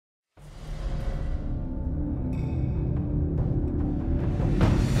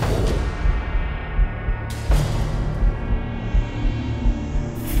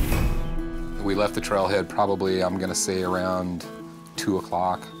left the trailhead probably, I'm gonna say, around 2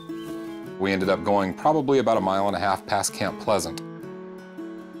 o'clock. We ended up going probably about 1.5 miles past Camp Pleasant.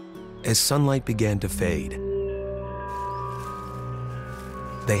 As sunlight began to fade,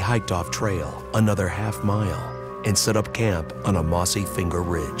 they hiked off trail another half mile and set up camp on a mossy finger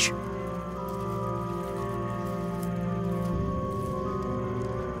ridge.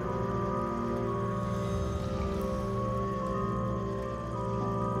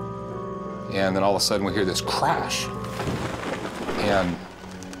 And then all of a sudden we hear this crash. And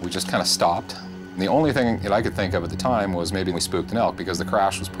we just kind of stopped. And the only thing that I could think of at the time was maybe we spooked an elk because the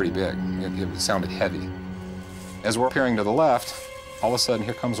crash was pretty big. It sounded heavy. As we're peering to the left, all of a sudden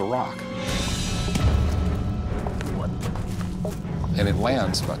here comes a rock. And it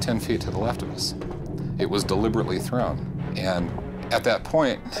lands about 10 feet to the left of us. It was deliberately thrown. And at that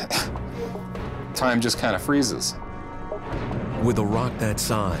point, time just kind of freezes. With a rock that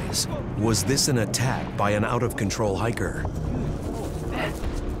size, was this an attack by an out-of-control hiker?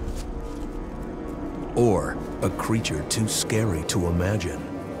 Or a creature too scary to imagine?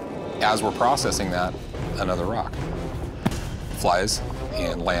 As we're processing that, another rock flies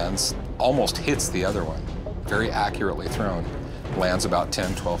and lands, almost hits the other one, very accurately thrown, lands about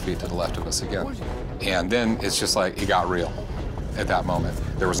 10, 12 feet to the left of us again. And then it's just like, it got real at that moment.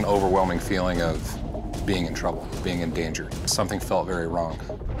 There was an overwhelming feeling of being in trouble, being in danger. Something felt very wrong.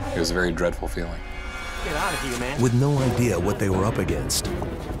 It was a very dreadful feeling. Get out of here, man. With no idea what they were up against,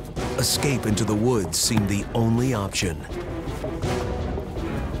 escape into the woods seemed the only option.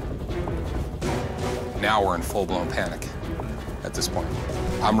 Now we're in full-blown panic at this point.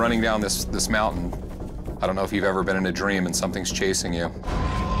 I'm running down this mountain. I don't know if you've ever been in a dream and something's chasing you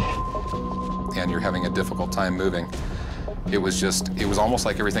and you're having a difficult time moving. It was almost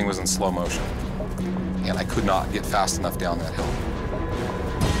like everything was in slow motion. And I could not get fast enough down that hill.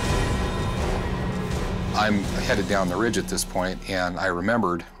 I'm headed down the ridge at this point, and I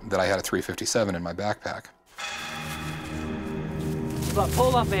remembered that I had a .357 in my backpack. Look,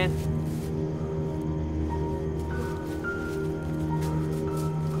 pull up, man.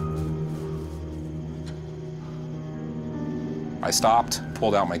 I stopped,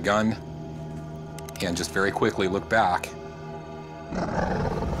 pulled out my gun, and just very quickly looked back.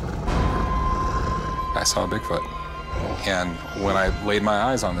 I saw a Bigfoot. And when I laid my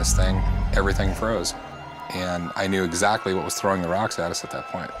eyes on this thing, everything froze. And I knew exactly what was throwing the rocks at us at that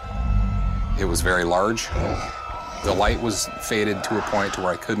point. It was very large. The light was faded to a point to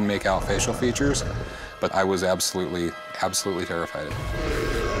where I couldn't make out facial features, but I was absolutely terrified of it.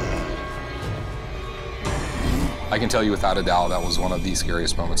 I can tell you without a doubt that was one of the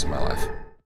scariest moments in my life.